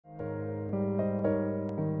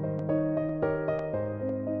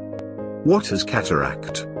What is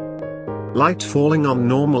cataract? Light falling on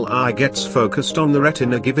normal eye gets focused on the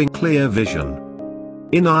retina, giving clear vision.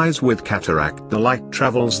 In eyes with cataract, the light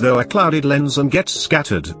travels through a clouded lens and gets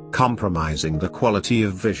scattered, compromising the quality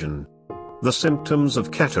of vision. The symptoms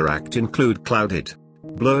of cataract include clouded,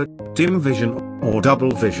 blurred, dim vision, or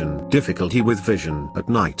double vision, difficulty with vision at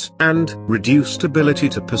night, and reduced ability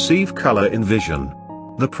to perceive color in vision.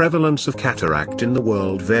 The prevalence of cataract in the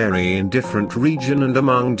world vary in different region and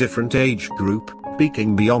among different age group,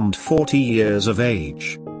 peaking beyond 40 years of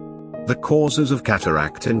age. The causes of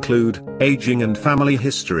cataract include aging and family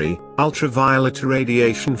history, ultraviolet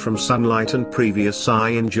radiation from sunlight, and previous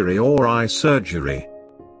eye injury or eye surgery.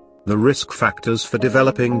 The risk factors for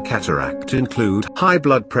developing cataract include high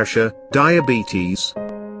blood pressure, diabetes,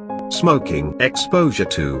 smoking, exposure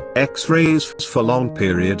to X-rays for long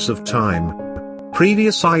periods of time,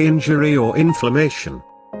 previous eye injury or inflammation,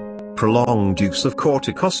 prolonged use of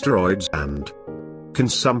corticosteroids, and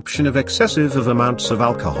consumption of excessive amounts of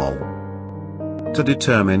alcohol. To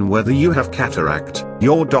determine whether you have cataract,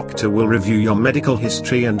 your doctor will review your medical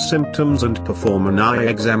history and symptoms and perform an eye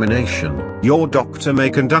examination. Your doctor may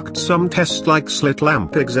conduct some tests like slit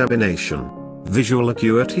lamp examination, visual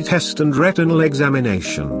acuity test, and retinal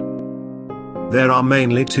examination. There are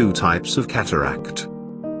mainly two types of cataract.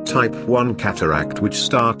 Type 1 cataract, which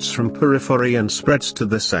starts from periphery and spreads to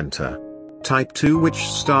the center. Type 2, which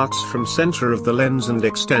starts from center of the lens and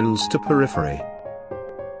extends to periphery.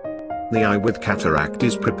 The eye with cataract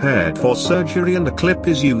is prepared for surgery, and a clip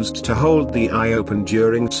is used to hold the eye open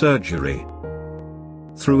during surgery.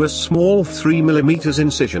 Through a small 3 mm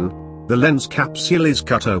incision, the lens capsule is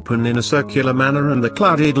cut open in a circular manner, and the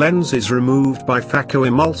clouded lens is removed by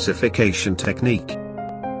phacoemulsification technique.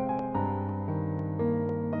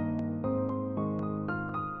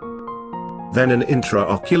 Then an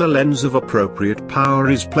intraocular lens of appropriate power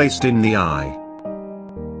is placed in the eye.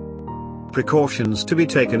 Precautions to be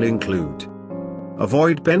taken include: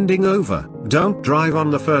 avoid bending over, don't drive on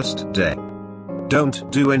the first day.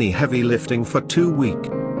 Don't do any heavy lifting for 2 weeks.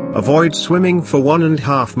 Avoid swimming for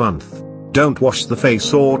 1.5 months. Don't wash the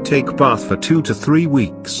face or take bath for 2 to 3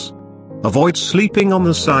 weeks. Avoid sleeping on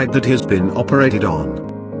the side that has been operated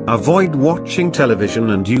on. Avoid watching television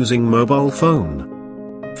and using mobile phone.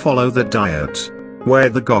 Follow the diet. Wear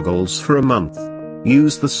the goggles for a month.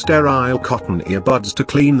 Use the sterile cotton earbuds to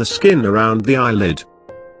clean the skin around the eyelid.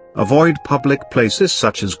 Avoid public places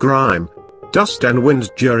such as grime, dust and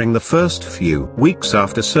wind during the first few weeks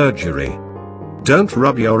after surgery. Don't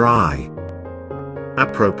rub your eye.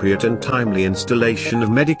 Appropriate and timely installation of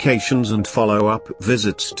medications and follow-up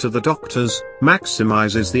visits to the doctors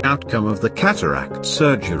maximizes the outcome of the cataract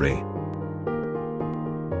surgery.